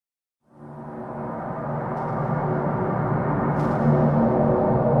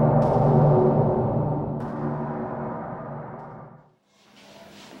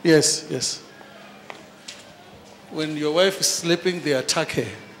Yes, yes. When your wife is sleeping, they attack her.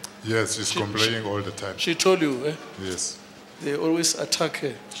 Yes, she's complaining all the time. She told you, eh? Yes. They always attack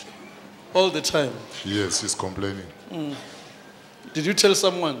her. All the time. Yes, she's complaining. Did you tell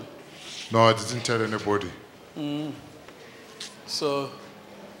someone? No, I didn't tell anybody. So,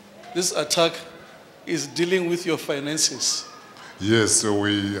 this attack is dealing with your finances. Yes, so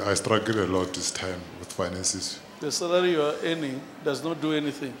I struggle a lot this time with finances. The salary you are earning does not do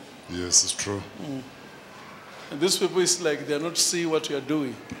anything. Yes, it's true. And these people, it's like they are not seeing what you are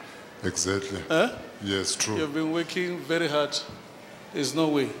doing. Exactly. Huh? Yes, true. You have been working very hard. There's no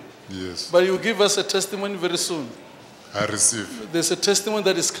way. Yes. But you give us a testimony very soon. I receive. There's a testimony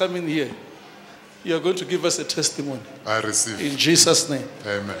that is coming here. You are going to give us a testimony. I receive. In Jesus' name.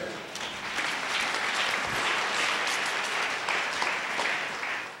 Amen.